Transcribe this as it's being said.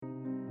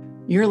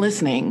You're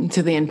listening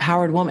to the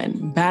Empowered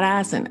Woman,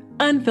 Badass and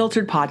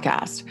Unfiltered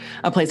podcast,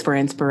 a place for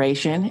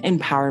inspiration,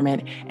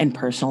 empowerment, and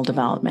personal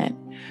development,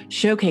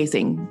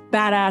 showcasing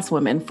badass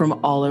women from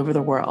all over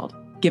the world,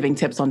 giving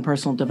tips on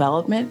personal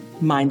development,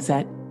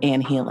 mindset,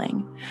 and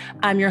healing.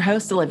 I'm your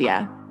host,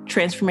 Olivia,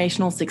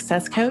 transformational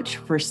success coach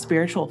for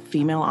spiritual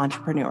female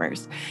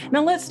entrepreneurs.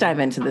 Now let's dive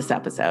into this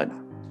episode.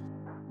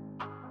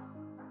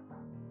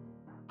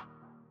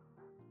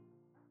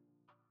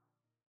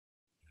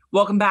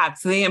 Welcome back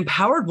to the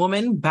Empowered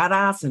Woman,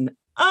 Badass and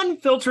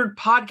Unfiltered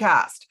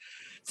podcast.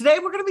 Today,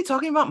 we're going to be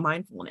talking about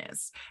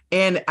mindfulness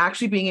and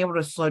actually being able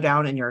to slow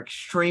down in your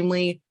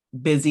extremely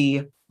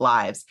busy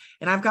lives.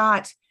 And I've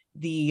got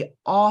the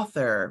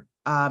author,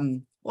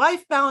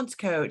 life balance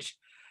coach,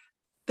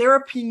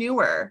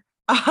 Therapreneur,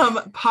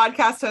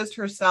 podcast host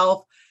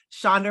herself,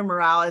 Shonda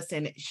Moralis,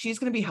 and she's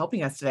going to be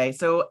helping us today.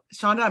 So,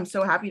 Shonda, I'm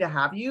so happy to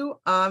have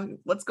you.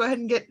 Let's go ahead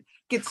and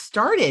get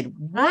started.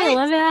 Hi,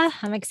 Olivia.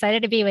 I'm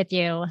excited to be with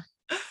you.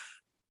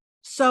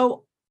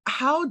 So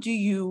how do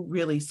you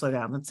really slow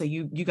down? Let's say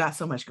you got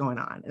so much going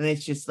on and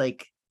it's just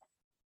like,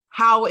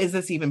 how is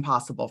this even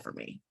possible for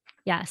me?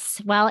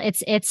 Yes. Well,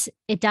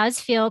 it does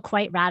feel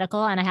quite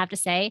radical. And I have to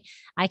say,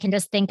 I can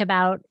just think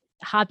about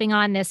hopping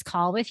on this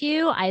call with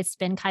you. It's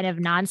been kind of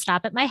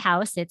nonstop at my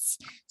house. It's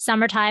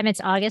summertime.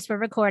 It's August. We're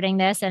recording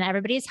this and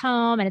everybody's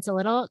home and it's a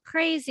little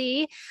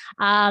crazy.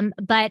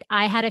 But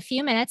I had a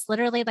few minutes,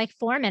 literally like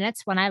 4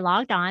 minutes when I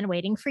logged on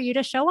waiting for you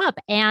to show up.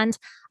 And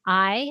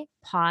I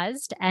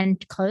paused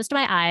and closed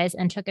my eyes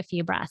and took a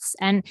few breaths.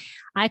 And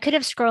I could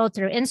have scrolled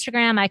through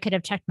Instagram. I could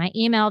have checked my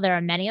email. There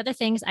are many other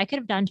things I could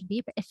have done to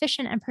be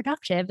efficient and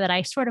productive that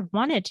I sort of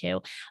wanted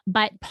to.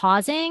 But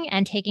pausing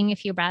and taking a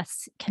few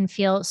breaths can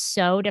feel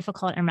so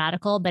difficult and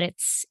radical, but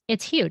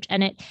it's huge.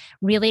 And it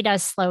really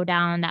does slow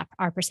down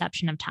our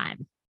perception of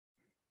time.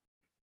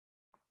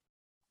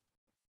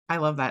 I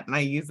love that. And I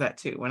use that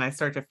too. When I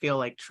start to feel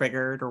like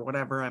triggered or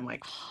whatever, I'm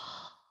like,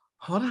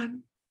 hold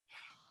on.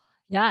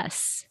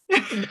 Yes.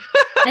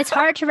 It's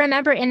hard to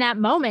remember in that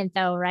moment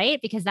though, right?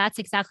 Because that's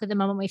exactly the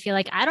moment we feel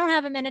like I don't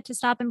have a minute to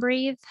stop and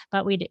breathe,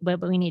 but we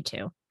need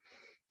to.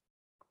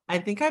 I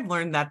think I've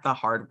learned that the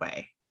hard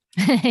way.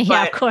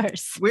 Yeah, of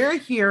course. We're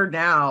here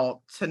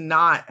now to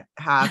not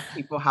have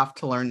people have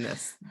to learn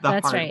this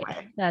hard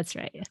way. That's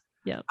right.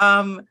 Yeah.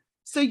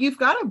 So you've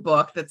got a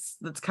book that's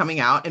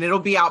coming out and it'll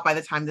be out by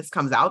the time this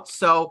comes out.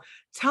 So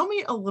tell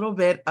me a little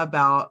bit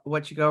about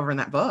what you go over in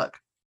that book.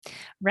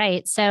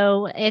 Right.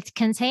 So it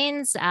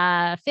contains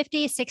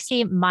 50,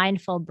 60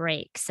 mindful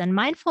breaks. And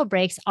mindful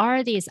breaks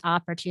are these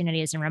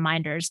opportunities and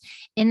reminders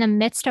in the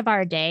midst of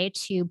our day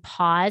to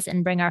pause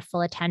and bring our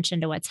full attention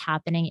to what's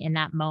happening in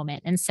that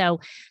moment. And so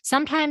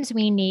sometimes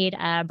we need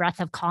a breath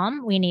of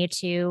calm. We need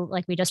to,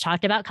 like we just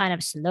talked about, kind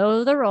of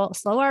slow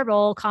our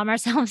roll, calm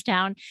ourselves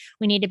down.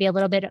 We need to be a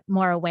little bit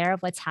more aware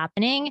of what's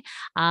happening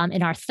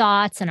in our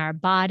thoughts and our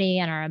body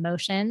and our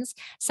emotions.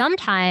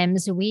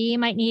 Sometimes we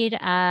might need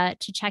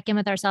to check in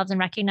with ourselves and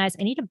recognize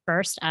I need a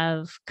burst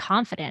of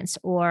confidence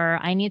or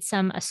I need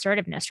some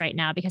assertiveness right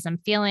now because I'm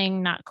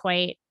feeling not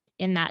quite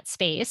in that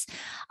space.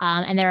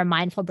 And there are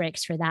mindful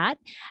breaks for that.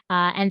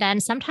 And then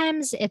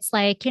sometimes it's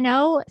like,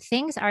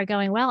 things are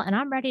going well and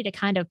I'm ready to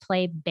kind of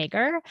play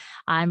bigger.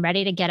 I'm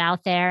ready to get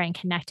out there and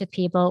connect with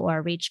people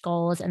or reach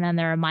goals. And then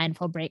there are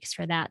mindful breaks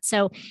for that.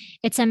 So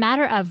it's a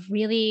matter of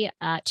really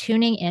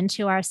tuning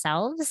into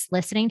ourselves,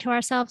 listening to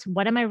ourselves.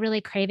 What am I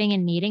really craving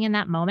and needing in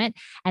that moment?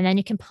 And then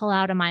you can pull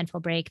out a mindful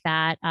break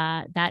that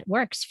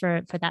works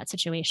for that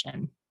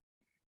situation.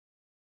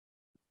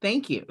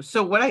 Thank you.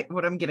 So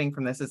what I'm getting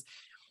from this is,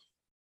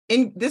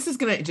 this is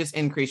going to just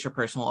increase your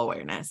personal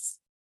awareness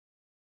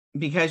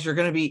because you're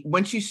going to be,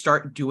 once you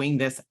start doing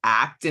this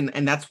act,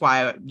 and that's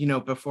why,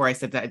 before I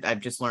said that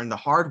I've just learned the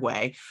hard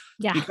way,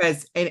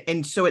 because,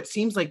 and so it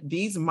seems like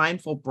these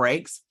mindful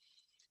breaks,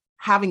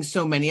 having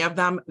so many of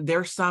them,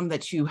 there's some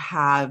that you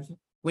have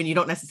when you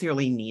don't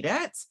necessarily need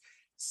it.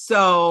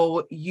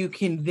 So you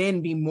can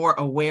then be more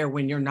aware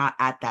when you're not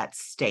at that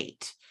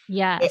state.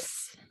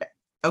 Yes.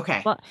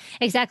 Okay. Well,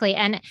 exactly.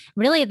 And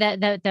really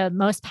the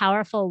most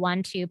powerful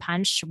 1-2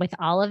 punch with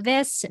all of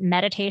this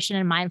meditation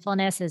and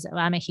mindfulness is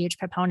I'm a huge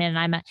proponent, and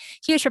I'm a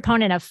huge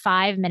proponent of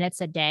 5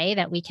 minutes a day,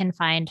 that we can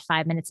find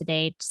 5 minutes a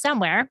day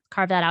somewhere,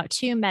 carve that out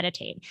to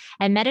meditate.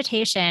 And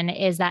meditation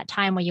is that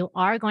time where you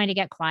are going to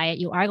get quiet.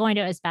 You are going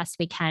to, as best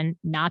we can,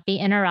 not be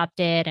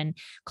interrupted and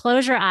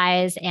close your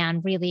eyes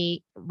and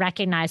really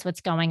recognize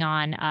what's going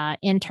on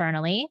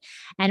internally.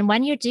 And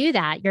when you do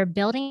that, you're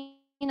building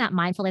that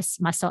mindfulness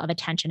muscle of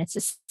attention. It's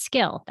a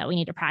skill that we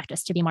need to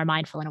practice to be more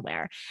mindful and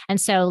aware.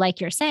 And so, like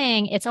you're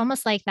saying, it's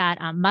almost like that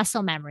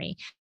muscle memory.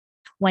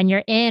 When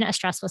you're in a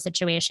stressful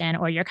situation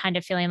or you're kind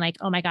of feeling like,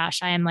 oh my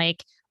gosh, I am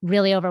like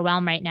really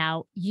overwhelmed right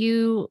now,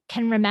 you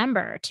can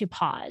remember to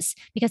pause,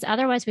 because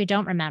otherwise we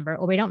don't remember,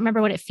 or we don't remember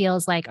what it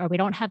feels like, or we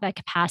don't have that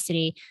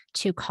capacity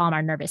to calm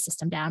our nervous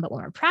system down. But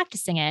when we're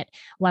practicing it,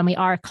 when we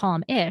are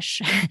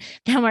calm-ish,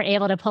 then we're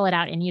able to pull it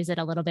out and use it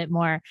a little bit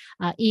more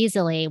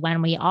easily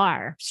when we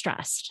are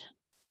stressed.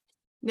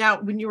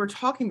 Now, when you were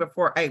talking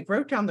before, I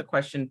wrote down the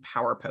question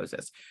power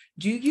poses.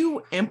 Do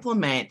you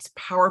implement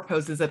power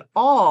poses at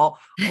all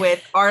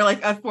with, or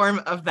like a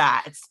form of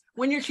that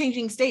when you're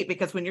changing state?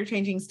 Because when you're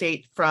changing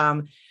state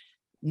from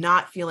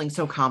not feeling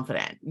so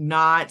confident,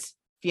 not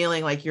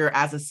feeling like you're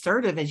as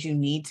assertive as you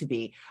need to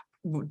be,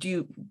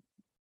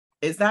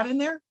 is that in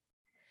there?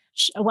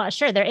 Well,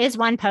 sure. There is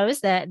one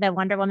pose, the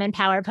Wonder Woman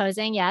power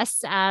posing.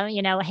 Yes.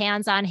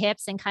 Hands on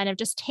hips and kind of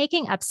just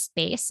taking up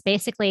space,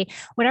 basically,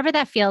 whatever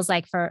that feels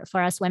like for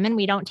us women.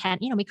 We don't tend,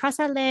 we cross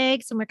our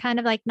legs and we're kind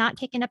of like not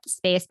taking up the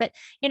space, but,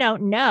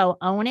 no,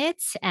 own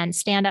it and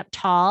stand up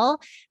tall,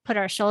 put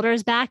our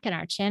shoulders back and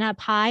our chin up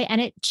high. And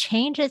it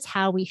changes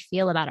how we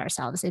feel about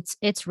ourselves.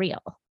 It's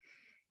real.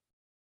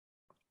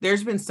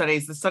 There's been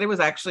studies. The study was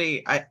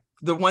actually,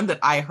 the one that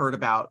I heard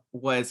about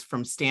was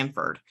from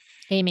Stanford.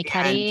 Amy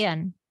Cuddy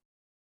and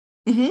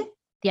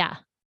yeah.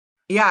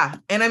 Yeah.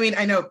 And I mean,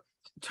 I know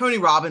Tony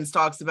Robbins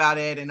talks about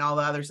it and all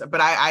the other stuff,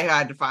 but I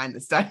had to find the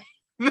study.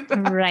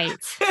 Right.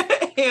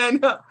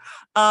 And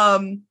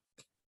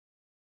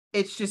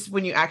it's just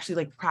when you actually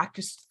like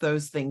practice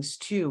those things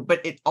too,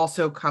 but it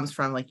also comes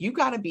from like, you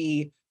got to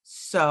be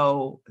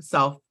so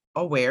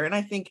self-aware. And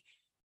I think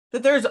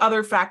that there's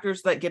other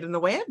factors that get in the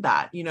way of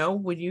that,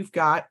 when you've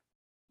got,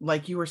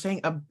 like you were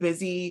saying, a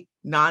busy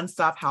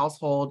nonstop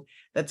household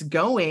that's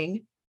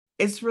going,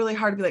 it's really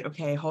hard to be like,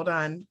 okay, hold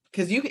on.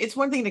 Because it's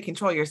one thing to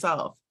control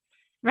yourself.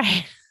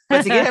 Right.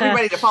 But to get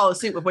everybody to follow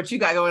suit with what you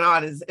got going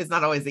on is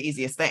not always the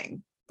easiest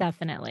thing.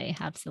 Definitely.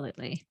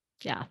 Absolutely.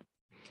 Yeah.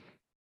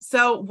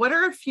 So what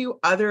are a few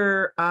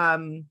other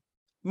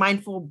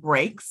mindful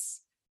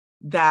breaks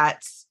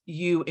that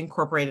you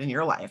incorporate in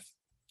your life?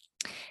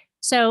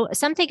 So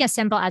something as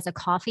simple as a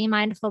coffee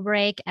mindful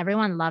break,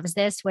 everyone loves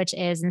this, which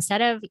is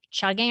instead of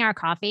chugging our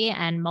coffee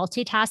and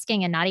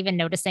multitasking and not even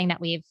noticing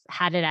that we've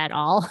had it at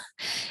all,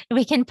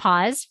 we can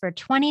pause for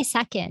 20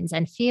 seconds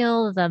and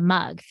feel the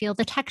mug, feel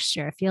the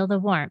texture, feel the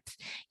warmth.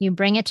 You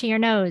bring it to your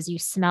nose, you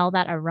smell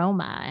that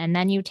aroma, and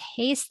then you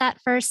taste that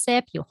first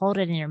sip, you hold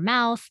it in your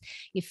mouth,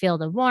 you feel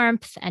the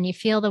warmth, and you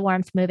feel the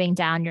warmth moving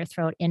down your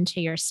throat into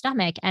your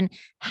stomach. And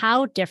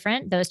how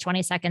different those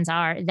 20 seconds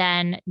are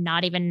than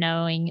not even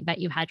knowing that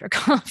you had your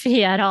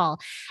coffee at all.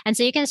 And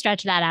so you can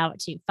stretch that out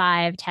to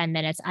 5-10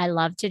 minutes. I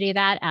love to do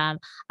that.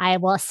 I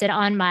will sit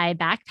on my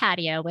back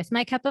patio with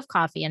my cup of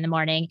coffee in the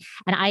morning.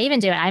 And I even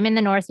do it. I'm in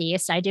the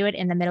Northeast. I do it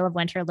in the middle of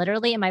winter,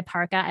 literally in my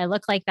parka. I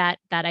look like that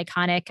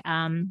iconic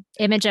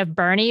image of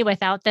Bernie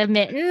without the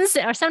mittens,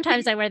 or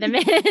sometimes I wear the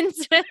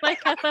mittens with my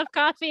cup of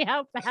coffee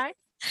out back,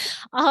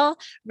 all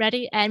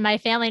ready. And my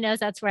family knows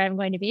that's where I'm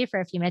going to be for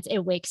a few minutes.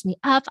 It wakes me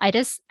up. I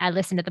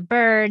listen to the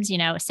birds,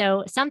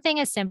 so something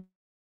as simple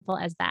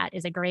as that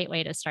is a great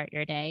way to start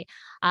your day.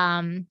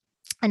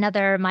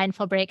 Another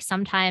mindful break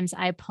sometimes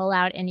I pull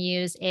out and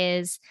use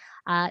is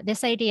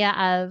this idea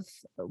of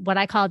what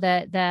I call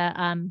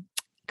the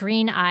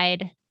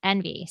green-eyed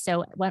envy.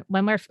 So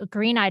when we're a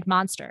green-eyed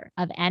monster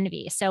of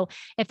envy. So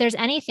if there's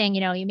anything,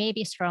 you may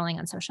be scrolling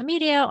on social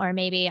media, or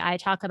maybe I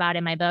talk about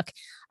in my book,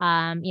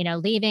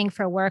 leaving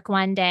for work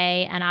one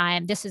day.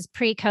 And this is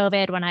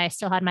pre-COVID when I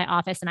still had my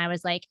office, and I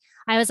was like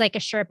a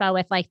Sherpa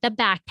with like the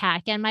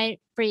backpack and my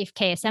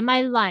briefcase and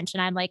my lunch.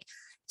 And I'm like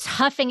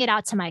toughing it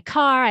out to my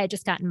car. I had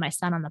just gotten my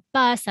son on the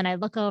bus, and I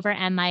look over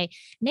and my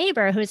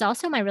neighbor, who's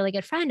also my really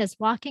good friend, is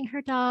walking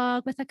her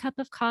dog with a cup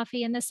of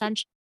coffee in the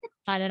sunshine.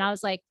 And I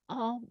was like,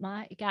 oh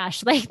my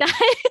gosh, like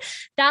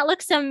that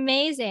looks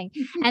amazing.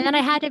 And then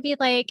I had to be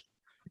like,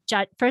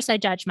 first I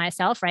judge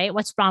myself, right?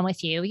 What's wrong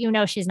with you?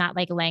 She's not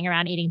like laying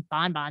around eating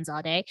bonbons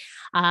all day.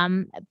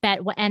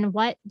 And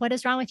what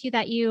is wrong with you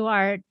that you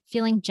are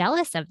feeling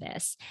jealous of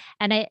this?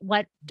 And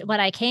what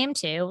I came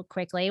to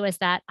quickly was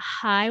that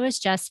I was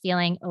just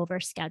feeling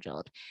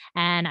overscheduled.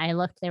 And I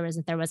looked, there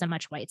wasn't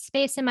much white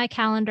space in my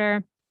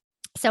calendar.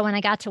 So when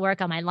I got to work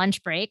on my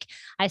lunch break,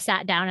 I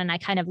sat down and I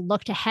kind of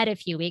looked ahead a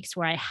few weeks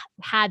where I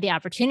had the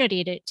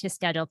opportunity to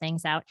schedule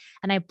things out.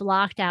 And I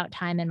blocked out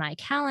time in my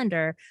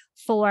calendar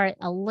for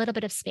a little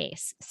bit of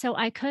space. So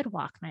I could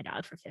walk my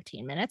dog for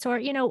 15 minutes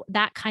or,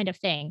 that kind of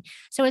thing.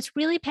 So it's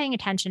really paying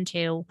attention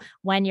to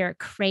when you're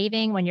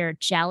craving, when you're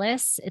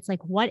jealous, it's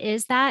like, what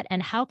is that?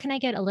 And how can I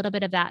get a little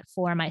bit of that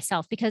for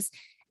myself?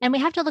 And we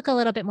have to look a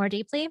little bit more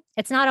deeply.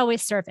 It's not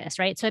always surface,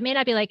 right? So it may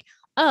not be like,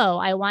 oh,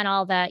 I want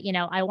all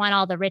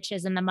the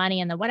riches and the money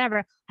and the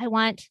whatever. I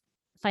want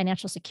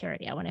financial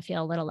security. I want to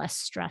feel a little less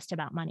stressed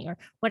about money or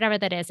whatever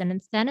that is.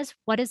 And then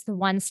what is the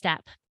one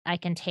step I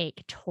can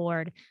take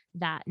toward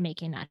that,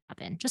 making that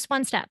happen? Just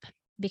one step,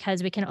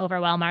 because we can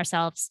overwhelm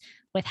ourselves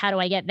with how do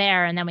I get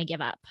there? And then we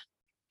give up.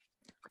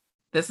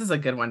 This is a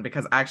good one,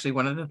 because actually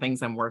one of the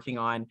things I'm working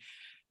on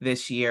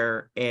this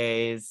year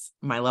is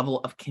my level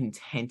of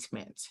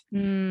contentment,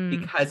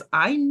 because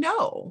I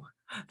know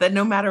that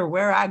no matter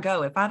where I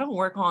go, if I don't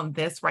work on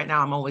this right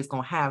now, I'm always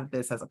going to have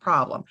this as a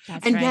problem.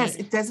 That's and right. Yes,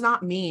 it does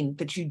not mean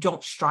that you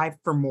don't strive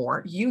for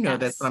more.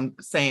 This, but I'm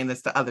saying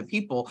this to other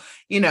people,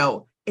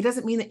 it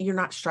doesn't mean that you're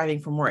not striving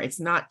for more. It's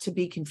not to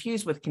be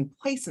confused with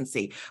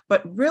complacency,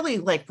 but really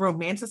like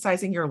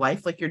romanticizing your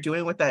life, like you're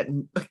doing with that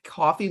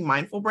coffee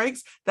mindful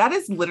breaks. That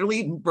is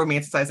literally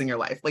romanticizing your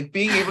life. Like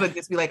being able to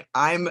just be like,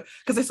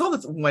 because I saw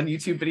this one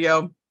YouTube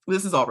video.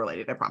 This is all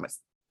related, I promise.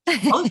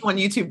 Saw this one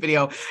YouTube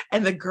video,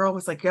 and the girl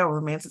was like, "Yeah,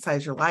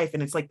 romanticize your life,"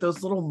 and it's like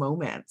those little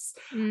moments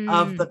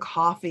of the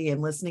coffee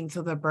and listening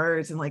to the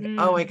birds, and like,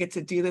 oh, I get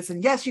to do this,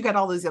 and yes, you got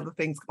all these other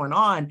things going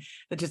on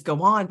that just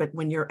go on, but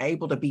when you're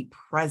able to be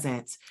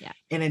present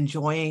and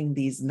enjoying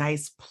these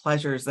nice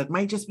pleasures that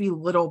might just be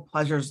little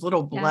pleasures,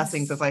 little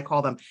blessings, as I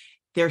call them,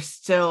 they're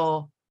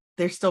still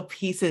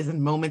pieces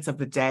and moments of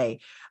the day.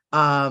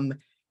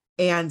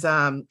 And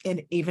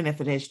even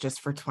if it is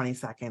just for 20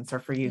 seconds or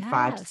for you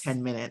 5 to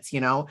 10 minutes,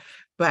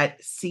 but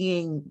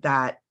seeing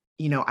that,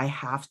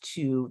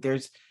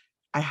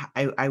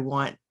 I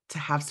want to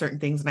have certain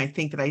things, and I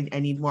think that I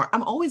need more.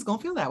 I'm always going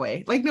to feel that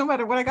way. Like, no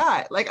matter what I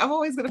got, like, I'm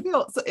always going to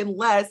feel so,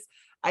 unless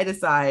I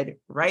decide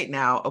right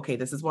now, okay,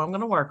 this is what I'm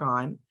going to work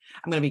on.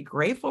 I'm going to be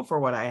grateful for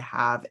what I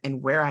have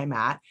and where I'm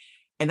at.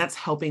 And that's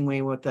helping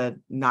me with the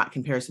not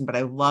comparison. But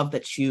I love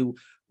that you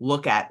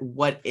look at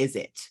what is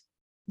it?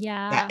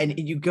 And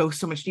you go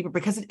so much deeper,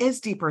 because it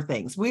is deeper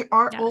things. We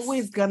are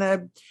always going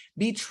to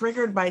be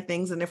triggered by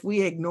things. And if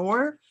we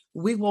ignore,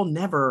 we will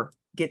never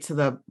get to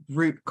the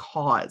root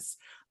cause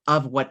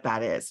of what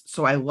that is.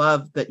 So I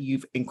love that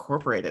you've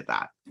incorporated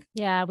that.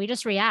 Yeah, we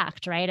just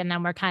react, right? And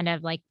then we're kind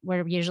of like,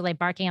 we're usually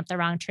barking up the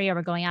wrong tree, or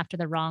we're going after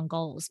the wrong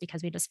goals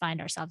because we just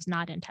find ourselves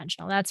not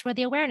intentional. That's where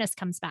the awareness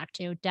comes back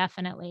to,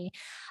 definitely.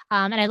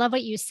 And I love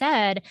what you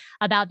said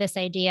about this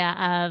idea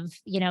of,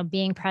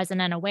 being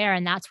present and aware.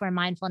 And that's where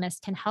mindfulness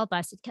can help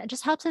us. It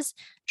just helps us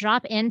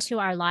drop into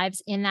our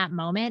lives in that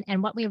moment.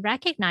 And what we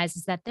recognize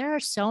is that there are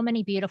so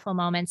many beautiful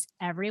moments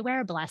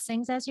everywhere,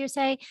 blessings, as you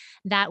say,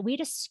 that we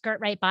just skirt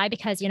right by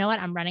because, you know what,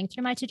 I'm running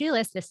through my to-do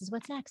list. This is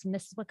what's next. And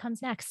this is what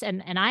comes next.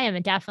 And I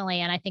am definitely,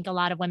 and I think a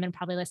lot of women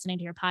probably listening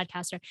to your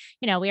podcast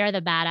are, we are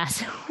the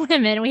badass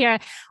women. We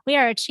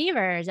are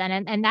achievers,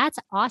 and that's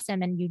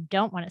awesome. And you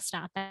don't want to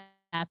stop that.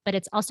 But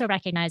it's also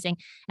recognizing,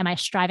 am I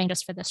striving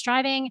just for the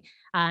striving,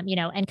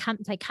 and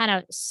kind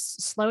of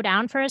slow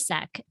down for a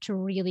sec to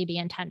really be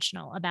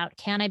intentional about,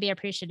 can I be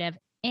appreciative,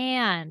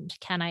 and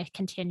can I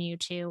continue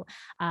to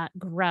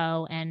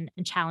grow and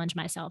challenge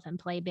myself and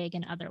play big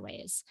in other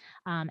ways?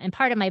 And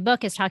part of my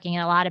book is talking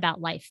a lot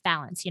about life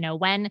balance.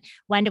 When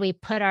do we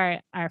put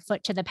our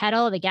foot to the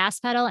pedal, the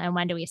gas pedal, and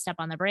when do we step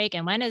on the brake?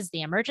 And when is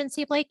the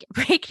emergency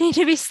brake need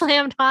to be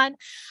slammed on?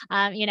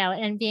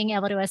 And being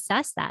able to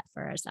assess that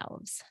for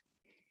ourselves.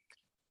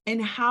 And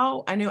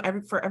how, I know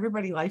for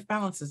everybody, life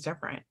balance is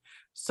different.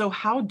 So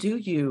how do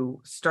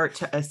you start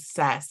to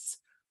assess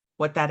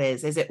what that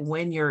is? Is it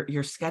when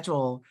your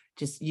schedule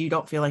just, you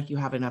don't feel like you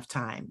have enough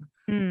time?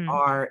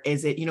 Or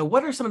is it,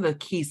 what are some of the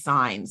key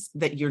signs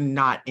that you're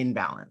not in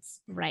balance?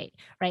 Right.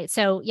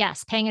 So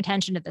yes, paying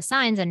attention to the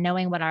signs and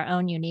knowing what our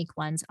own unique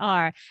ones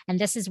are. And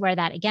this is where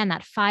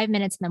that 5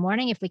 minutes in the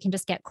morning, if we can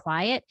just get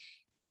quiet,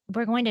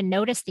 we're going to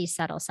notice these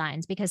subtle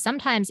signs, because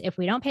sometimes if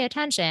we don't pay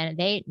attention,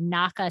 they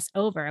knock us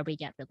over. We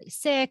get really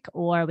sick,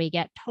 or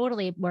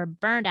we're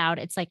burned out.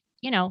 It's like,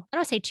 I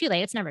don't say too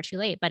late. It's never too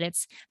late, but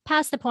it's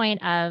past the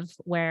point of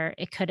where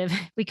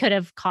we could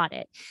have caught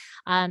it.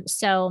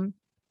 So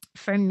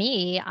for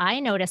me,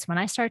 I notice when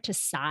I start to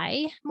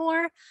sigh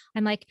more,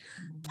 I'm like,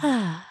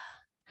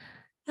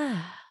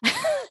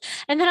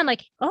 and then I'm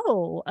like,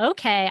 oh,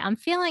 okay, I'm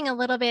feeling a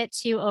little bit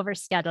too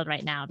overscheduled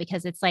right now,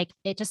 because it's like,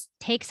 it just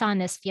takes on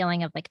this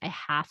feeling of like, I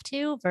have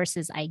to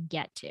versus I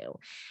get to.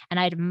 And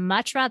I'd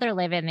much rather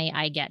live in the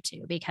I get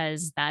to,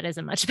 because that is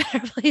a much better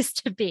place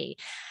to be.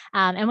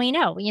 And we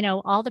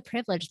know, all the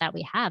privilege that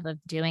we have of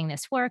doing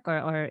this work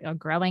or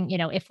growing,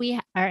 if we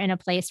are in a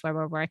place where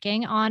we're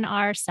working on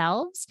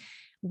ourselves,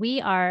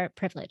 we are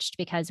privileged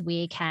because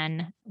we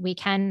can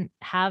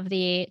have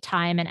the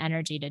time and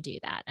energy to do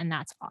that. And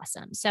that's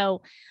awesome.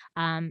 So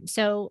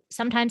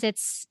sometimes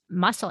it's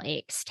muscle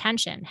aches,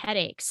 tension,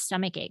 headaches,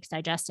 stomach aches,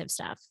 digestive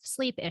stuff,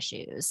 sleep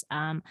issues,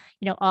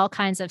 all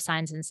kinds of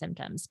signs and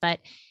symptoms.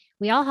 But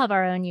we all have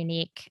our own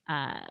unique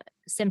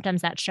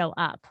symptoms that show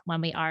up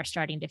when we are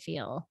starting to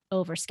feel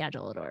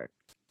overscheduled or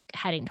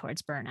heading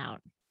towards burnout.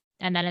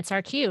 And then it's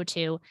our cue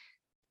to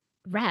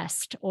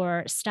rest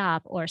or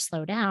stop or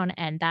slow down.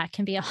 And that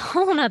can be a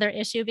whole nother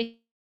issue,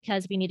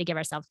 because we need to give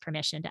ourselves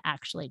permission to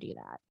actually do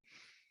that.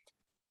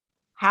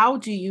 How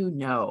do you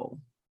know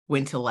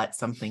when to let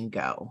something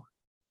go?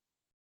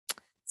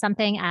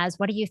 Something as,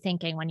 what are you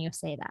thinking when you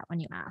say that,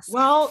 when you ask?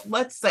 Well,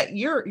 let's say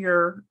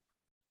you're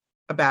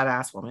a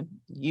badass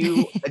woman.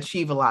 You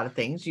achieve a lot of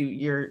things.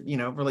 You're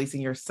releasing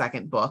your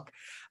second book.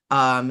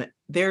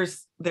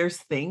 There's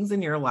things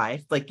in your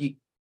life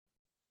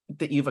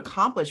that you've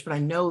accomplished, but I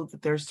know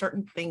that there's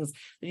certain things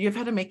that you've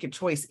had to make a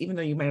choice. Even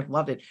though you might have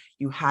loved it,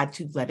 you had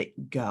to let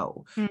it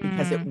go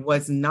because it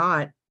was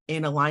not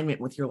in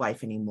alignment with your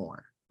life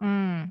anymore.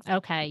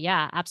 Okay.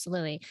 Yeah,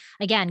 absolutely.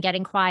 Again,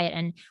 getting quiet,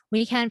 and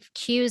we can have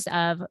cues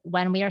of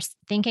when we are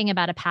thinking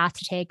about a path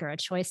to take or a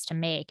choice to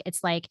make.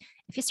 It's like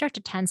if you start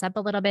to tense up a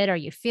little bit or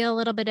you feel a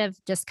little bit of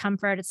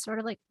discomfort, it's sort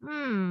of like,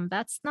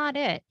 that's not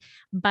it.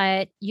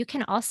 But you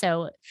can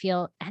also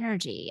feel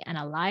energy and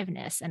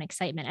aliveness and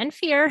excitement and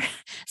fear.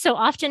 So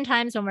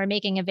oftentimes when we're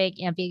making a big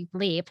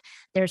leap,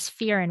 there's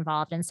fear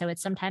involved. And so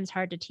it's sometimes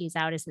hard to tease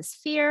out, is this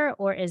fear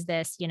or is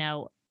this,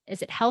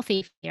 is it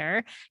healthy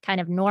fear,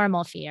 kind of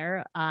normal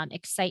fear,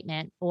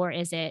 excitement, or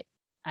is it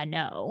a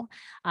no?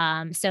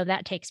 So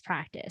that takes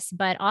practice,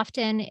 but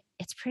often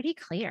it's pretty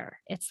clear.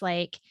 It's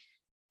like,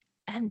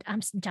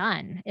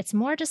 done. It's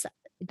more just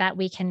that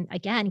we can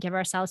again give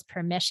ourselves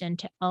permission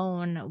to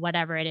own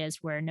whatever it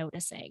is we're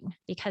noticing,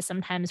 because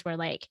sometimes we're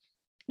like,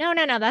 no,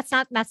 no, no, that's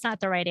not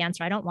the right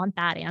answer. I don't want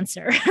that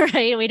answer,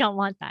 right? We don't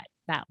want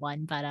that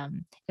one, but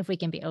if we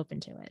can be open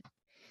to it.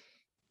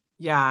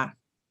 Yeah.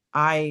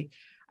 I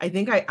I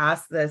think I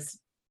asked this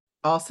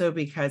also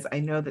because I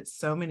know that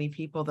so many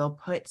people, they'll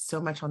put so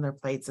much on their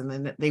plates and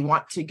then they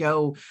want to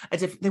go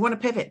they want to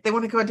pivot. They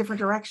want to go a different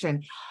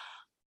direction.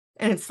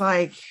 And it's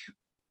like,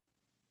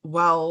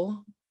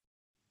 well,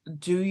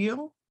 do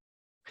you?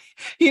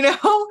 You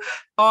know?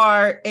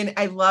 And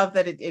I love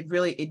that it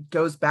really it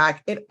goes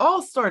back. It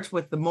all starts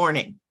with the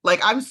morning.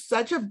 Like I'm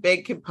such a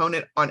big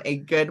component on a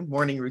good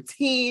morning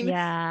routine,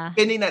 Yeah.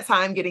 spending that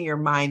time getting your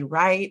mind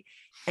right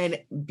and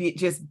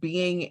just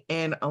being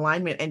in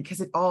alignment. And because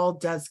it all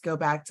does go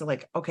back to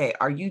like, okay,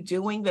 are you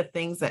doing the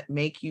things that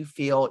make you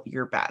feel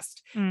your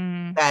best?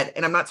 Mm,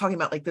 And I'm not talking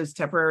about like those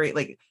temporary,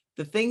 like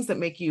the things that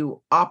make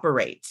you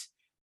operate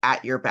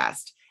at your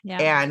best.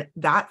 yeah. And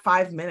that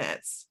 5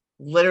 minutes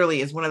literally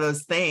is one of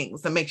those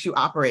things that makes you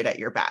operate at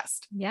your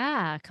best.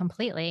 Yeah,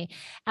 completely.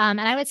 And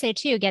I would say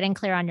too, getting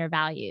clear on your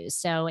values.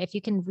 So if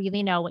you can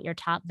really know what your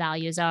top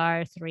values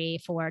are, three,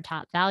 four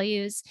top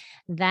values,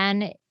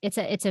 then it's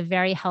a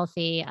very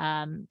healthy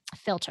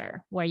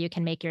filter where you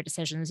can make your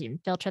decisions. You can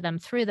filter them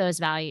through those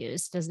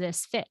values. Does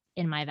this fit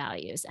in my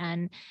values?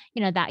 And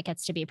that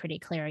gets to be pretty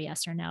clear,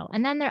 yes or no.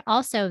 And then there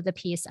also the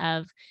piece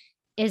of,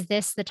 is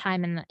this the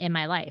time in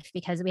my life?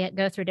 Because we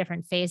go through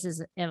different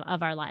phases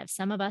of our lives.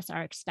 Some of us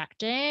are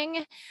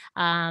expecting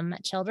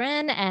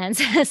children, and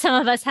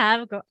some of us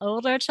have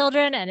older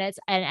children, and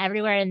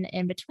everywhere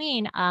in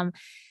between.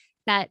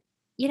 That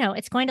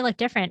it's going to look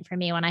different for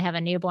me when I have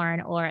a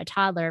newborn or a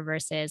toddler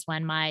versus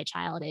when my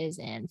child is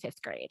in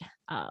fifth grade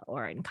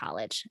or in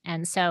college.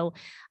 And so,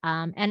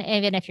 and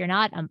even if you're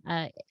not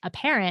a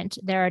parent,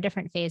 there are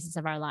different phases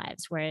of our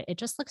lives where it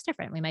just looks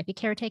different. We might be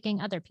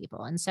caretaking other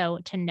people. And so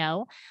to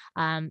know,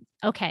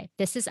 okay,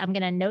 I'm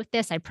going to note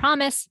this. I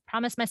promise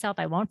myself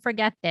I won't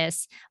forget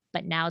this,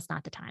 but now is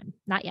not the time.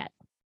 Not yet.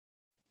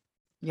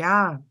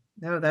 Yeah.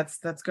 No, that's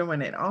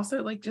going in.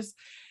 Also, like just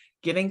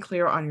getting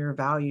clear on your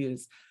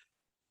values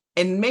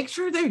and make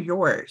sure they're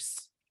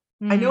yours.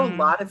 I know a Mm,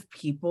 lot of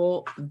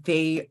people,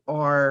 they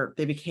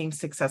became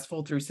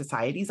successful through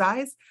society's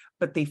eyes,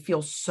 but they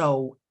feel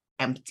so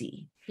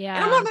empty. And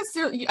I'm yeah. not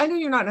necessarily, I know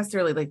you're not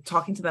necessarily like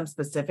talking to them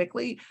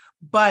specifically,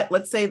 but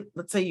let's say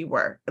you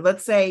were.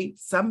 Let's say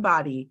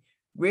somebody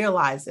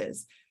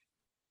realizes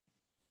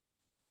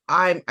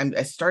I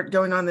start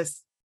going on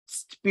this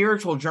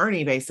spiritual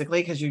journey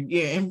basically because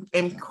you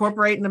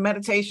incorporate in the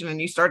meditation and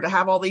you start to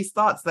have all these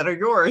thoughts that are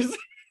yours.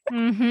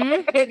 Hmm.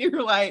 And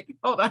you're like,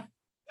 hold on,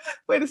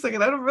 wait a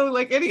second, I don't really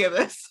like any of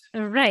this.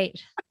 Right.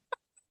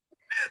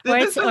 Or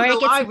This or doesn't it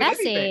gets align with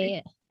anything.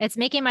 messy. It's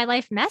making my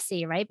life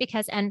messy, right?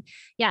 Because and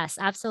yes,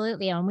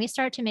 absolutely. When we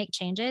start to make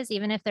changes,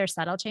 even if they're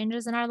subtle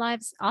changes in our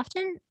lives,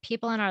 often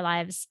people in our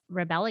lives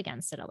rebel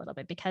against it a little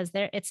bit because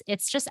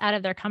it's just out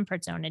of their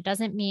comfort zone. It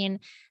doesn't mean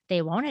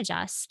they won't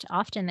adjust.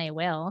 Often they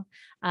will.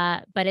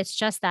 But it's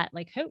just that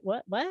like, who,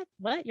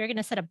 what? You're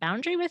gonna set a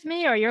boundary with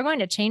me, or you're going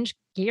to change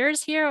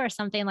gears here or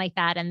something like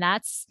that. And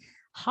that's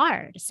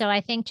hard. So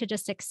I think to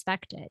just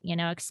expect it,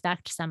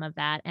 expect some of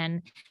that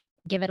and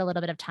give it a little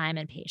bit of time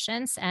and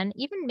patience. And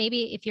even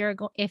maybe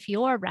if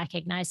you're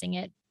recognizing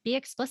it, be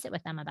explicit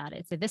with them about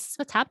it. So this is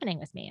what's happening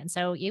with me. And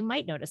so you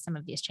might notice some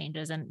of these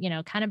changes and,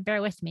 kind of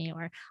bear with me,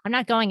 or I'm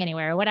not going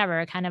anywhere or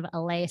whatever, kind of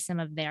allay some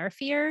of their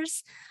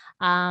fears.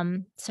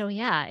 So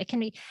yeah, it can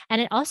be, and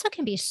it also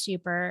can be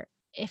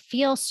it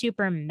feels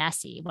super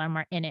messy when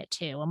we're in it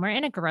too. When we're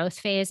in a growth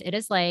phase, it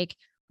is like,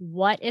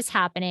 what is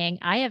happening?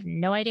 I have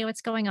no idea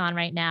what's going on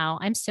right now.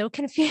 I'm so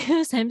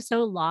confused. I'm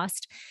so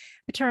lost.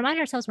 But to remind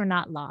ourselves we're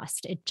not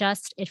lost.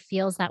 It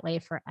feels that way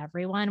for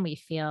everyone. We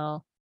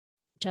feel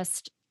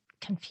just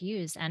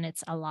confused, and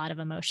it's a lot of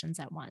emotions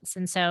at once.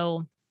 And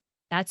so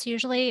that's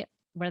usually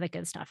where the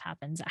good stuff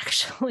happens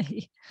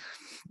actually,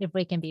 if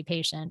we can be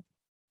patient.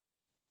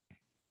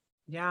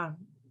 Yeah,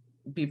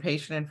 be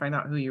patient and find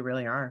out who you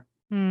really are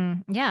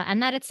Yeah,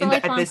 and that it's a at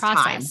lifelong this time.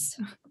 process.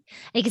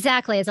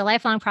 Exactly, it's a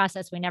lifelong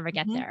process. We never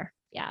get Mhm. there.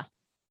 Yeah.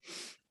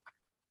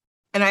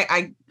 And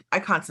I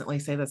constantly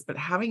say this, but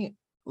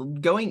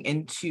going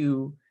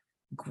into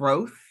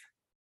growth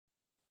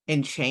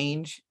and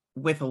change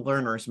with a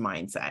learner's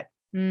mindset.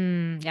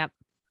 Yep.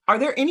 Are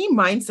there any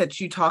mindsets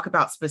you talk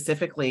about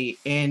specifically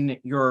in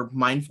your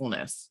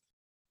mindfulness?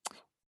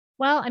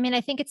 Well, I mean,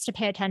 I think it's to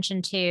pay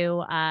attention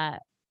to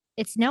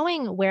it's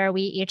knowing where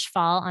we each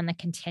fall on the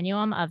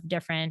continuum of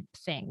different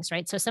things,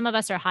 right? So some of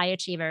us are high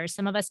achievers,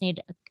 some of us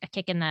need a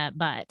kick in the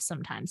butt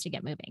sometimes to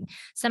get moving.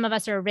 Some of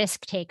us are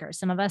risk takers,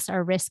 some of us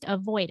are risk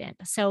avoidant.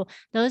 So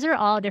those are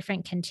all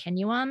different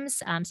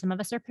continuums. Some of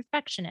us are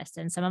perfectionists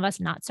and some of us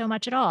not so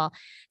much at all.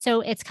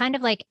 So it's kind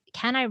of like,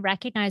 can I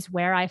recognize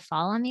where I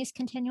fall on these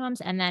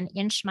continuums and then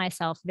inch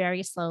myself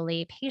very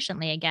slowly,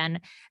 patiently again,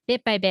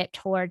 bit by bit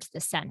towards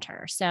the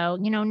center. So,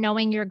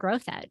 knowing your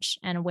growth edge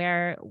and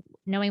where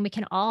knowing we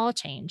can all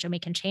change and we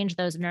can change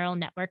those neural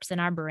networks in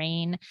our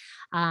brain.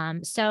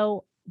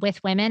 So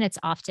with women, it's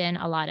often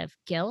a lot of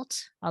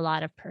guilt, a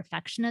lot of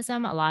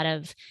perfectionism, a lot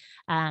of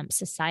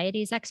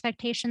society's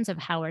expectations of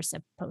how we're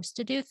supposed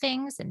to do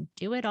things and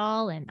do it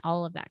all and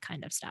all of that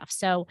kind of stuff.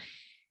 So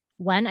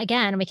when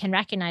again we can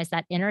recognize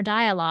that inner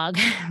dialogue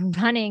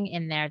running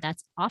in there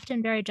that's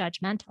often very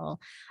judgmental,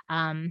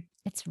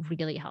 it's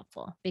really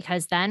helpful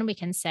because then we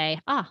can say,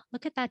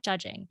 look at that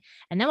judging.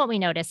 And then what we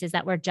notice is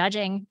that we're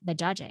judging the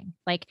judging.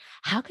 Like,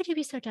 how could you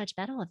be so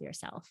judgmental of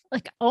yourself?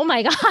 Like, oh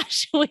my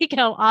gosh, we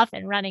go off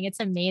and running.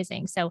 It's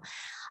amazing. So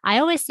I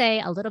always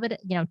say a little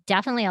bit,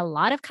 definitely a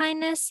lot of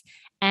kindness.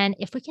 And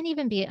if we can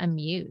even be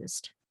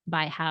amused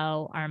by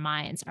how our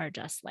minds are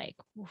just like,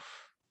 oof,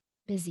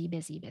 busy,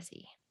 busy,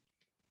 busy.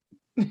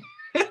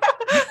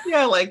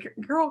 Yeah, like,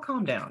 girl,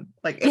 calm down.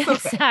 Like, it's Yeah,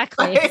 okay.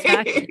 exactly,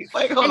 exactly.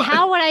 Like, hold And on.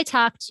 how would I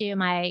talk to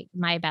my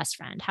best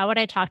friend? How would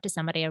I talk to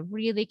somebody I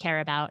really care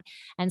about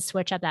and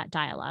switch up that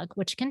dialogue,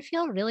 which can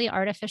feel really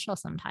artificial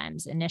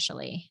sometimes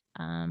initially.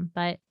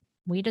 But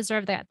we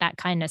deserve that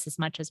kindness as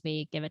much as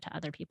we give it to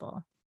other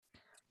people.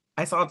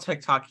 I saw a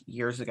TikTok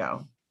years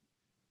ago,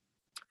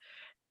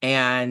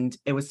 and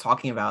it was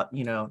talking about,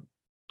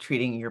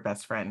 treating your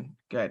best friend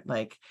good.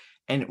 Like,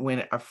 and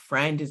when a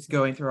friend is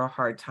going through a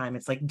hard time,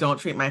 it's like, don't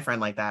treat my friend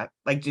like that.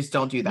 Like, just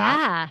don't do that.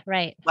 Yeah,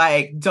 right.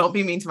 Like, don't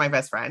be mean to my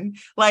best friend.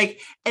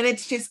 Like, and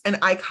it's just, and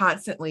I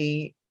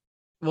constantly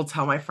will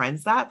tell my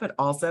friends that, but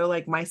also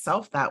like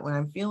myself that when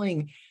I'm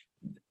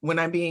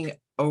being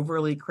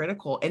overly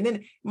critical. And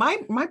then my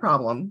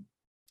problem,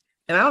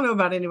 and I don't know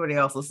about anybody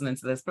else listening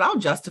to this, but I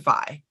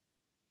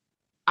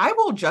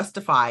will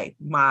justify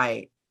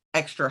my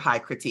extra high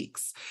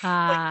critiques.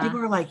 Like, Uh, people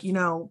are like,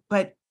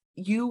 but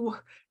you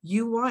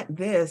want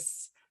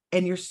this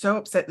and you're so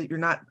upset that you're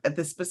not at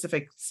this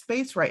specific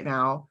space right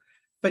now.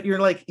 But you're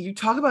like, you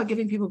talk about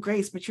giving people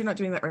grace, but you're not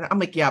doing that right now. I'm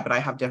like, yeah, but I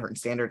have different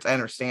standards. I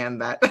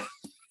understand that.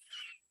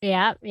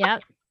 yeah, yeah.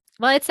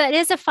 Well, it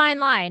is a fine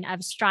line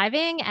of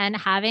striving and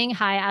having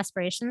high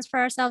aspirations for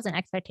ourselves and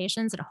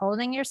expectations and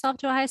holding yourself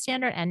to a high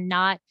standard and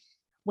not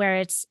where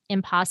it's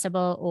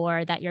impossible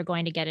or that you're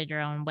going to get it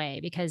your own way,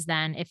 because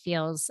then it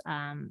feels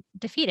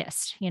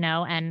defeatist,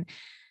 and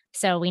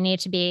so we need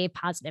to be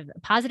positive.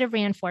 Positive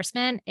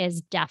reinforcement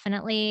is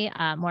definitely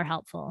more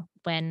helpful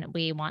when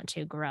we want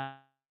to grow.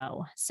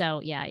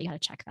 So yeah, you got to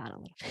check that a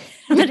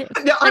little bit.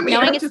 No, I Like mean,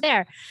 knowing it's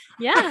there.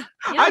 Yeah.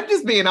 Yeah. I'm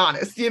just being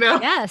honest,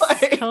 Yes,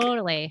 like,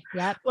 totally.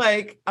 Yep.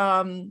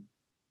 and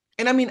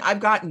I mean,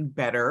 I've gotten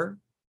better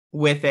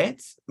with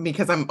it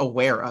because I'm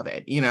aware of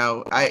it,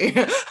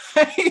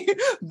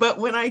 but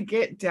when I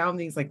get down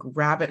these like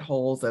rabbit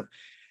holes of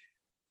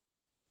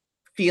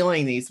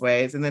feeling these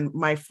ways, and then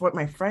what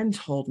my friend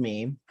told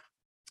me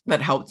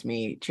that helped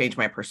me change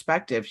my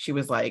perspective, she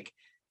was like,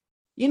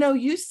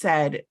 you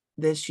said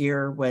this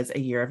year was a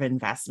year of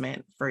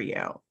investment for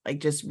you, like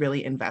just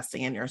really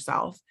investing in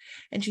yourself.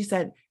 And she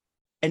said,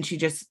 and she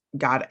just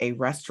got a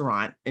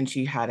restaurant, and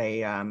she had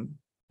a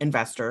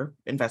investor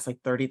invest like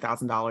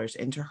 $30,000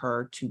 into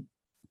her to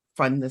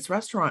fund this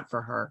restaurant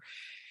for her.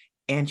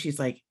 And she's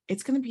like,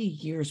 it's going to be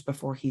years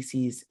before he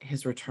sees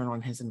his return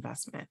on his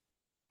investment.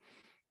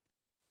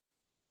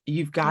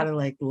 You've got Yep. to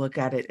like look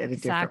at it in a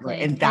different way.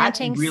 Exactly. And that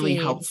Planting really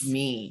helped seeds.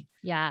 me.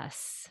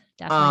 Yes,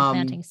 definitely Um,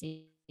 planting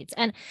seeds.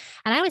 And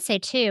I would say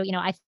too,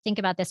 I think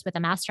about this with a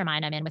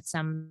mastermind I'm in with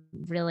some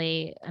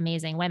really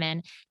amazing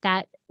women,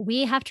 that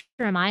we have to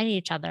remind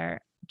each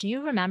other, do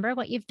you remember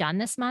what you've done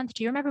this month?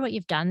 Do you remember what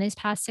you've done these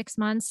past 6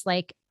 months?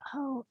 Like,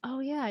 oh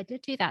yeah, I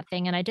did do that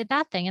thing and I did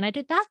that thing and I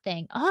did that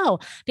thing. Oh,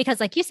 because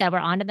like you said, we're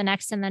on to the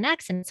next and the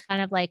next. And it's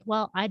kind of like,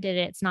 well, I did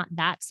it. It's not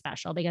that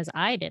special because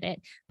I did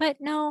it. But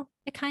no,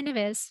 it kind of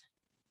is.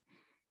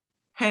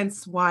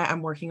 Hence why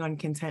I'm working on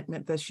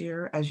contentment this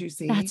year, as you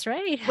see. That's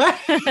right. But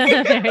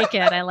Very good.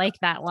 I like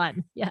that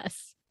one.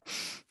 Yes.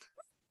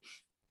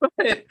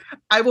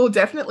 I will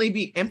definitely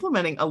be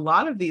implementing a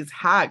lot of these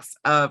hacks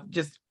of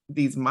just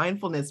these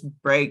mindfulness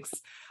breaks.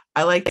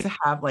 I like to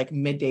have like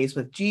middays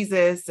with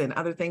Jesus and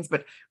other things,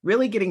 but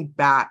really getting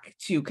back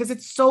to, because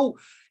it's so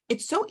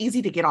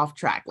easy to get off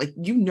track. Like,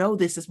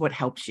 this is what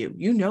helps you.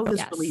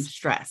 This relieves Yes.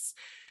 stress.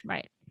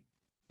 Right.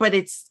 But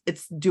it's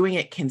doing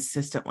it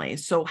consistently.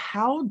 So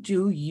how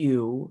do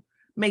you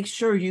make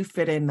sure you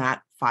fit in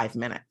that 5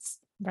 minutes?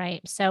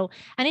 Right. So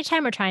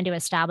anytime we're trying to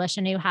establish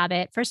a new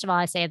habit, first of all,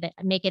 I say that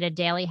make it a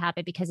daily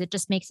habit because it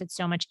just makes it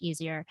so much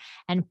easier,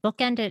 and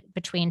bookend it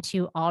between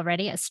two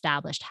already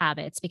established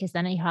habits, because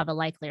then you have a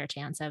likelier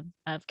chance of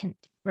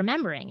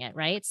remembering it.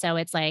 Right. So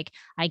it's like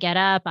I get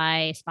up,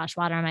 I splash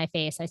water on my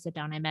face, I sit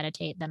down, I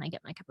meditate, then I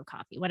get my cup of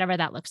coffee, whatever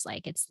that looks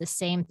like. It's the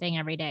same thing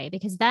every day,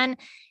 because then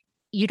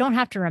you don't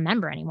have to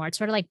remember anymore. It's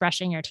sort of like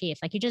brushing your teeth.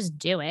 Like you just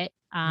do it.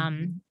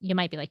 Mhm. You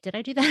might be like, did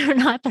I do that or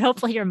not? But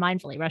hopefully you're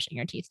mindfully brushing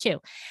your teeth too.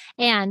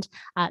 And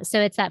so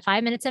it's that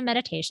 5 minutes of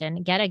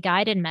meditation. Get a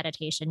guided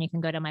meditation. You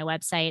can go to my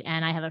website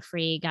and I have a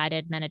free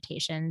guided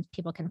meditation.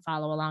 People can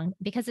follow along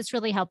because it's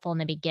really helpful in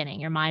the beginning.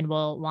 Your mind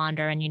will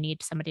wander and you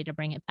need somebody to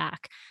bring it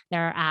back.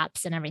 There are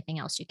apps and everything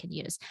else you can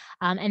use.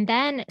 And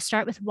then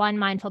start with one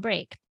mindful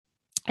break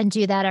and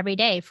do that every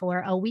day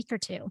for a week or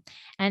two,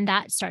 and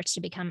that starts to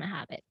become a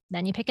habit.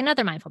 Then you pick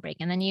another mindful break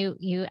and then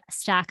you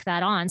stack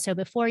that on, so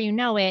before you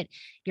know it,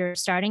 you're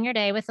starting your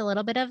day with a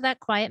little bit of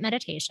that quiet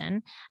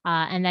meditation,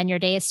 and then your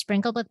day is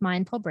sprinkled with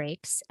mindful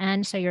breaks,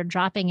 and so you're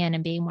dropping in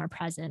and being more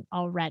present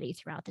already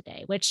throughout the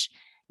day, which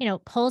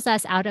pulls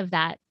us out of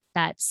that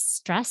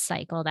stress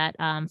cycle, that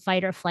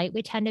fight or flight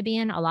we tend to be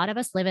in. A lot of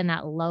us live in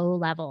that low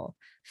level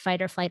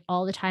fight or flight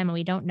all the time and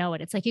we don't know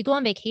it. It's like you go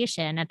on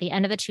vacation, at the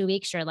end of the 2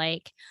 weeks you're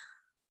like,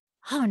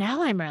 oh,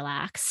 now I'm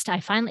relaxed.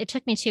 It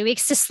took me 2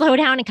 weeks to slow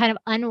down and kind of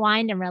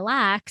unwind and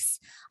relax.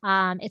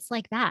 It's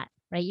like that,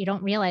 right? You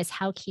don't realize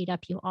how keyed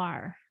up you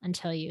are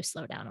until you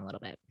slow down a little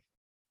bit.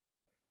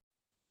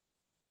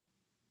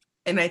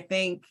 And I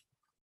think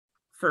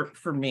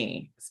for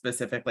me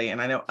specifically,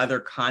 and I know other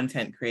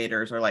content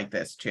creators are like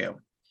this too.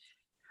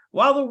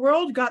 While the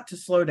world got to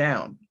slow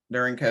down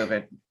during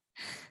COVID,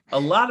 a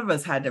lot of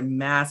us had to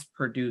mass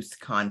produce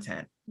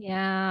content.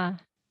 Yeah.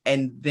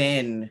 And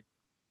then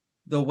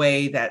the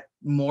way that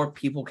more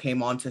people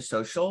came onto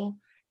social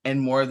and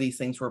more of these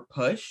things were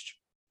pushed,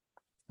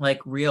 like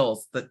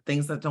reels, the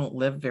things that don't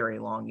live very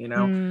long,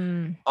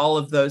 Mm, all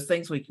of those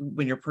things, like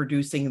when you're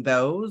producing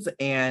those.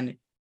 And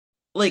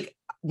like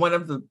one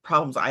of the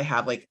problems I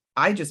have, like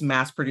I just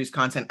mass produce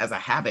content as a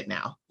habit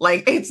now.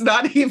 Like it's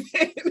not even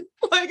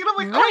like, and I'm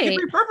like, oh, I can right.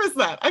 repurpose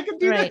that. I can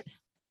do that. Right.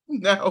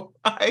 No,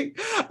 I'm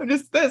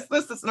just this,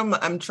 and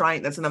I'm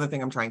trying. That's another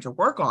thing I'm trying to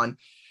work on.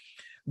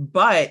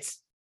 But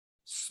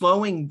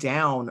slowing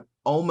down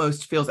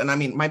almost feels, and I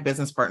mean, my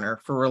business partner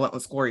for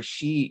Relentless Glory,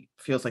 she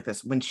feels like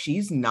this when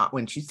she's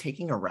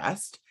taking a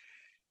rest,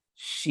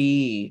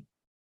 she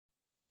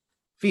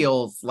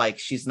feels like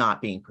she's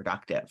not being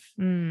productive.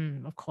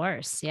 Of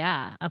course.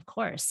 Yeah, of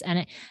course.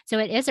 So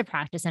it is a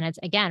practice. And it's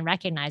again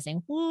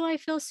recognizing, oh, I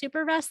feel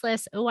super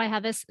restless. Oh, I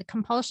have this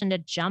compulsion to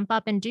jump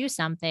up and do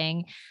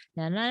something.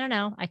 No, no, no,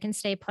 no. I can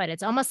stay put.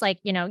 It's almost like,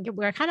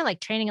 we're kind of like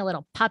training a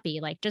little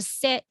puppy, like just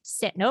sit,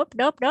 sit. Nope,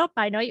 nope, nope.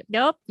 I know you,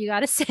 nope. You got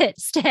to sit,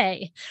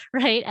 stay.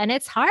 Right. And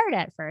it's hard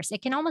at first.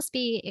 It can almost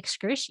be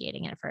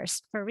excruciating at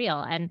first, for real.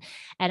 And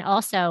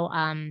also,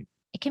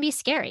 it can be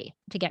scary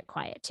to get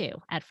quiet too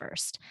at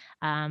first.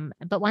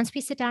 But once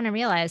we sit down and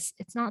realize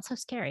it's not so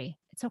scary,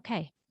 it's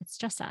okay. It's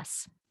just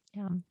us.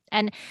 Yeah.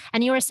 And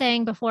you were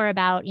saying before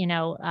about,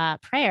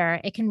 prayer,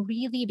 it can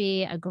really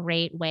be a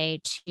great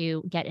way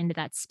to get into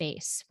that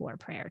space for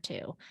prayer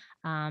too.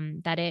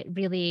 That it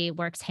really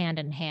works hand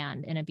in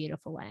hand in a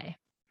beautiful way.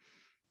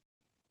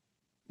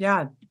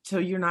 Yeah, so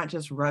you're not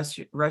just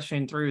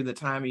rushing through the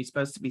time you're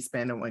supposed to be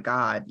spending with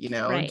God,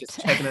 Right. just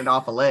checking it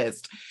off a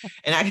list.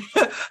 And I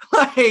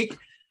like,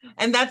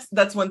 and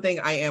that's one thing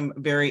I am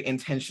very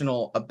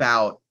intentional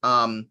about.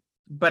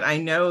 But I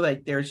know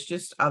like there's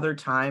just other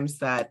times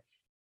that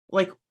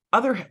like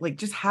other like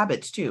just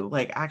habits too,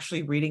 like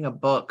actually reading a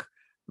book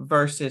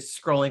versus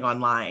scrolling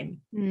online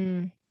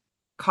Mm,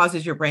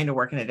 causes your brain to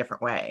work in a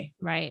different way.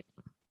 right.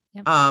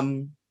 Yep.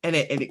 And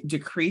it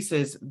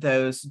decreases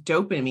those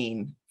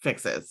dopamine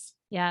fixes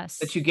that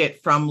Yes. you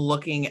get from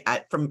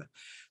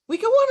we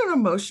go on an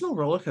emotional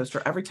roller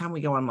coaster every time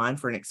we go online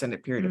for an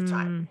extended period of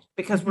time Mm,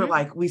 because we're hmm.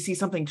 like, we see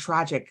something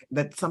tragic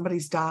that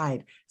somebody's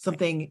died,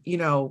 something,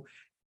 and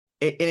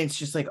it's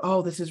just like,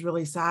 oh, this is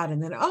really sad.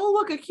 And then, oh,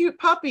 look, a cute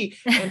puppy.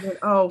 And then,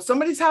 oh,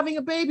 somebody's having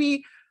a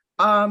baby.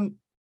 Um,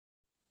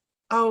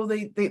 oh,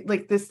 they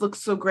like, this looks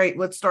so great.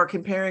 Let's start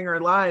comparing our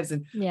lives.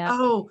 And Yeah.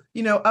 oh,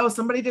 oh,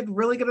 somebody did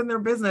really good in their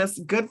business.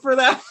 Good for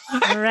them.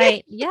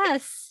 Right.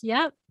 Yes.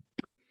 Yep.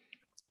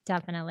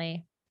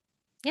 Definitely.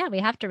 Yeah. We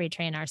have to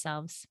retrain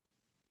ourselves.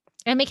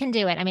 And we can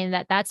do it. I mean,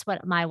 that's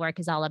what my work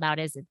is all about,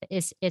 is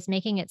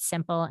making it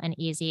simple and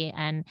easy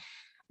and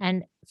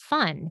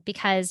fun,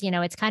 because,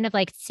 it's kind of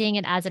like seeing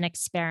it as an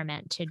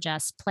experiment to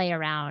just play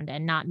around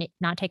and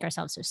not take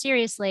ourselves so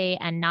seriously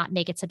and not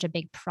make it such a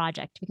big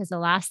project, because the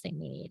last thing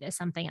we need is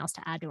something else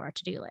to add to our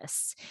to-do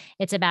lists.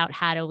 It's about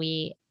how do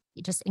we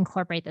just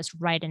incorporate this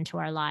right into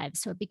our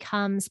lives so it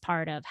becomes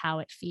part of how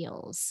it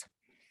feels.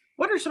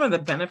 What are some of the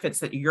benefits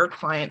that your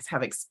clients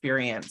have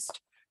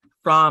experienced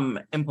from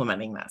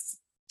implementing this?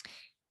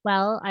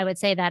 Well, I would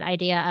say that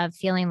idea of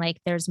feeling like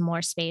there's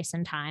more space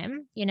and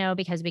time,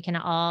 because we can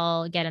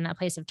all get in that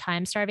place of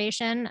time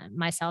starvation,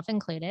 myself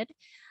included.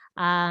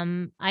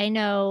 I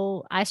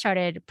know I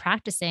started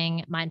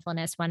practicing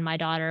mindfulness when my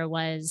daughter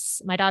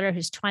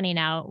who's 20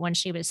 now, when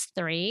she was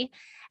 3.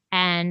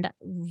 And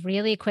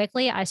really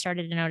quickly, I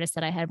started to notice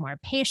that I had more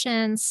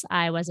patience.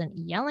 I wasn't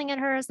yelling at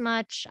her as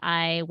much.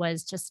 I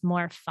was just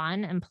more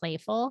fun and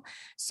playful.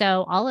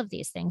 So, all of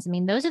these things, I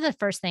mean, those are the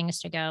first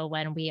things to go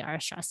when we are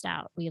stressed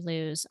out. We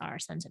lose our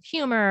sense of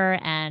humor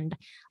and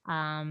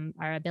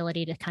our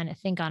ability to kind of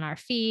think on our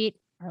feet,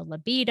 our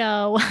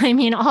libido. I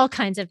mean, all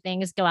kinds of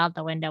things go out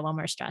the window when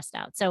we're stressed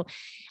out. So,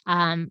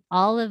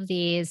 all of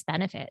these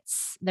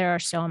benefits, there are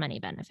so many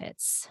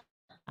benefits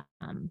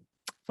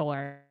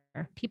for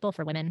people,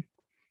 for women.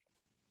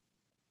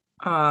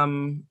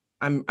 I'm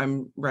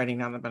writing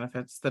down the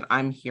benefits that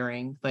I'm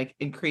hearing, like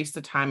increase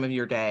the time of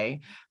your day,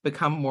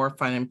 become more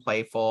fun and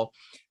playful,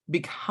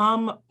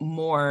 become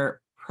more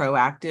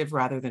proactive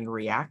rather than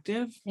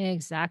reactive.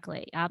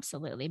 Exactly.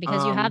 Absolutely.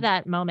 Because you have Um,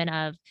 that moment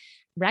of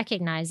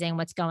recognizing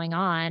what's going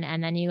on,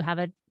 and then you have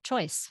a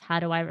choice.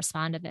 How do I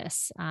respond to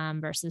this?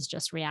 Versus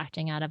just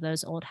reacting out of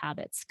those old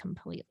habits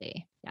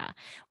completely. Yeah.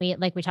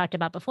 Like we talked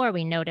about before,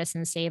 we notice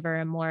and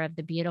savor more of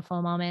the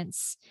beautiful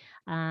moments.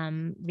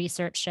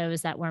 Research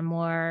shows that we're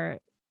more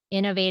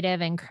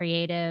innovative and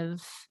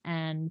creative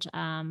and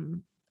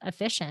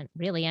efficient,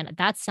 really. And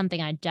that's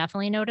something I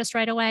definitely noticed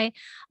right away,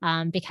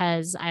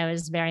 because I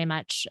was very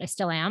much, I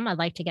still am. I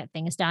like to get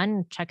things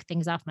done, check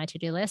things off my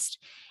to-do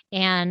list.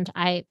 And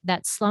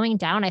that slowing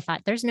down, I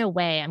thought, there's no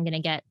way I'm going to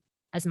get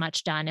as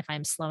much done if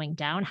I'm slowing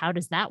down. How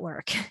does that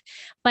work?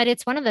 But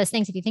it's one of those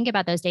things, if you think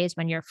about those days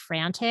when you're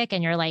frantic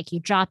and you're like, you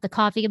drop the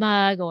coffee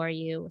mug or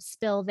you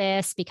spill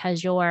this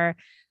because you're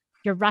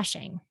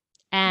rushing.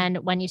 And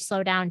when you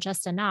slow down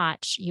just a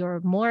notch,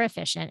 you're more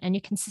efficient and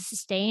you can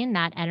sustain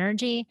that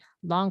energy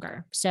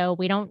longer. So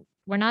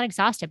we're not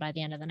exhausted by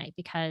the end of the night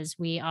because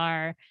we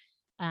are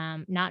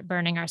not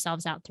burning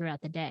ourselves out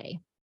throughout the day,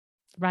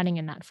 running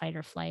in that fight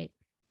or flight.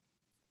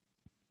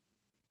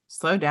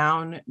 Slow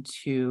down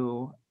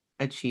to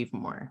achieve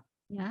more.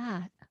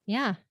 Yeah.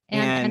 Yeah.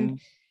 And And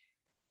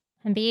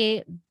and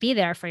be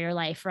there for your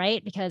life,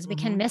 right? Because we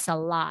can mhm. miss a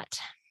lot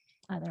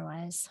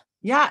otherwise.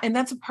 Yeah, and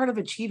that's a part of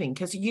achieving,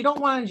 because you don't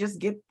want to just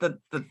get the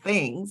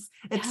things.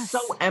 It's so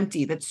Yes.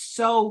 empty. That's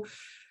so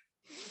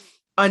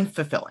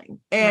unfulfilling.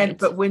 And Right.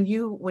 but when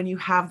you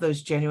have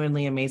those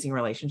genuinely amazing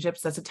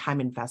relationships, that's a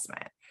time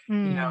investment. You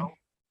Mm, know,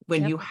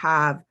 when yep. you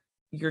have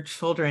your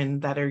children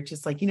that are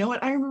just like, you know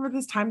what, I remember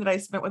this time that I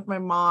spent with my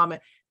mom,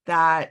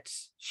 that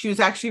she was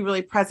actually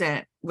really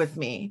present with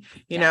me,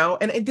 Yeah.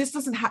 and this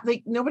doesn't have,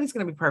 like, nobody's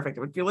going to be perfect.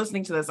 If you're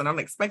listening to this, I don't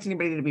expect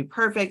anybody to be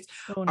perfect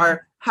Oh no.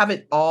 or have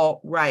it all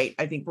right.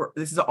 I think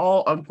this is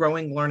all a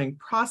growing, learning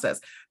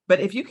process. But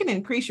if you can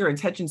increase your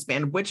attention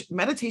span, which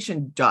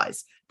meditation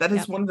does, that is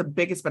Yep. one of the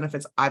biggest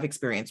benefits I've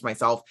experienced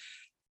myself,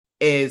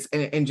 is,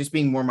 and just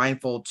being more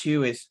mindful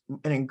too, is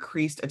an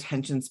increased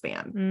attention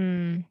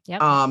span,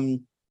 Yep.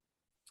 um,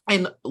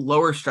 and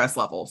lower stress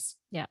levels,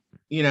 Yep.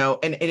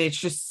 and it's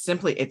just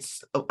simply,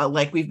 it's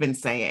like we've been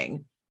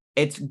saying,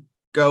 it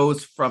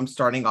goes from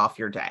starting off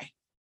your day.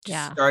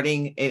 Yeah.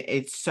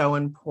 It's so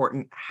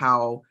important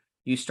how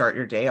you start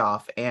your day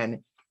off,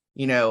 and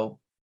you know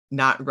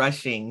not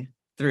rushing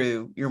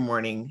through your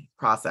morning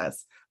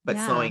process, but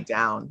Yeah. slowing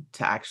down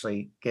to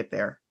actually get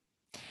there.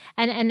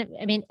 And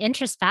I mean,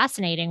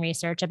 fascinating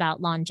research about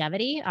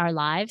longevity, our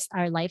lives,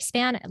 our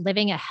lifespan,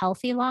 living a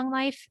healthy long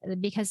life,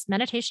 because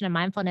meditation and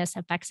mindfulness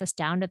affects us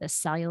down to the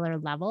cellular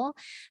level.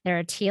 There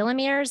are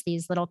telomeres,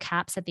 these little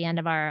caps at the end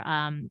of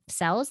our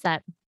cells,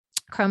 that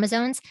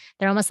chromosomes,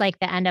 they're almost like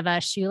the end of a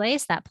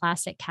shoelace, that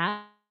plastic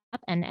cap.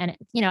 And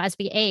as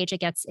we age,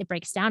 it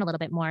breaks down a little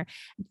bit more.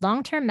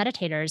 Long-term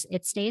meditators,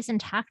 it stays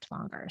intact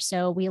longer.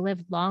 So we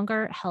live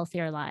longer,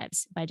 healthier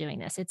lives by doing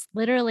this. It's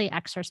literally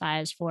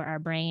exercise for our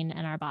brain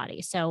and our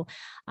body. So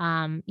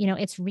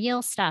it's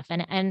real stuff.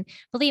 And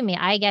believe me,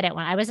 I get it.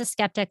 When I was a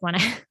skeptic, when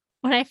I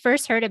when I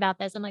first heard about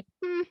this, I'm like,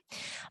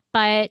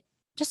 but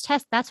just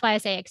test. That's why I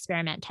say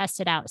experiment,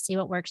 test it out, see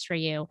what works for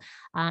you.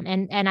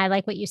 And I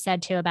like what you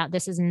said too about,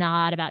 this is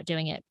not about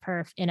doing it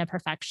in a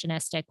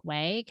perfectionistic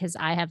way, because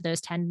I have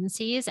those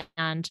tendencies.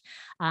 And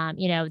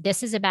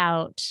this is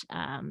about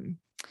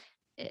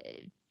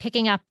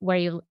picking up where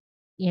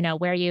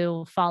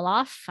you fall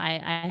off.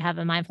 I have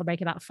a mindful break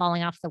about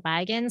falling off the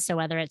wagon. So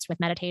whether it's with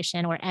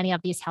meditation or any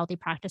of these healthy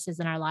practices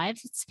in our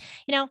lives, it's,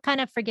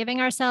 kind of forgiving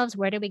ourselves.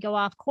 Where do we go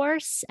off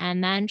course?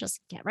 And then just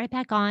get right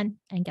back on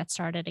and get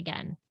started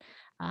again.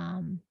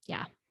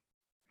 Yeah.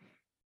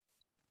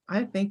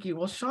 I thank you.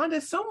 Well, Shonda,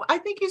 I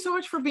thank you so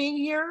much for being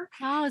here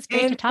Oh, it's great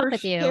to and talk for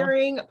with you.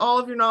 sharing all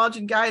of your knowledge.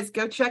 And guys,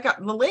 go check out,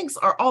 the links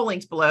are all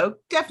links below.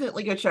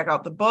 Definitely go check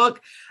out the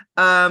book.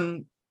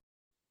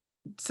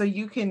 So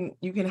you can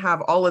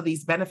have all of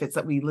these benefits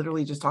that we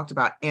literally just talked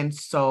about, and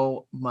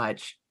so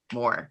much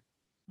more.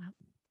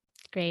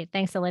 Great.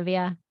 Thanks,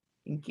 Olivia.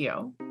 Thank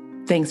you.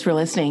 Thanks for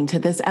listening to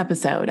this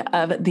episode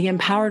of the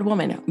Empowered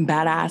Woman,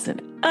 Badass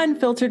and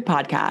Unfiltered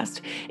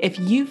podcast. If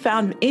you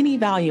found any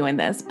value in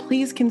this,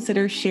 please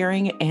consider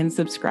sharing and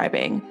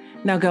subscribing.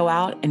 Now go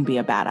out and be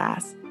a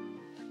badass.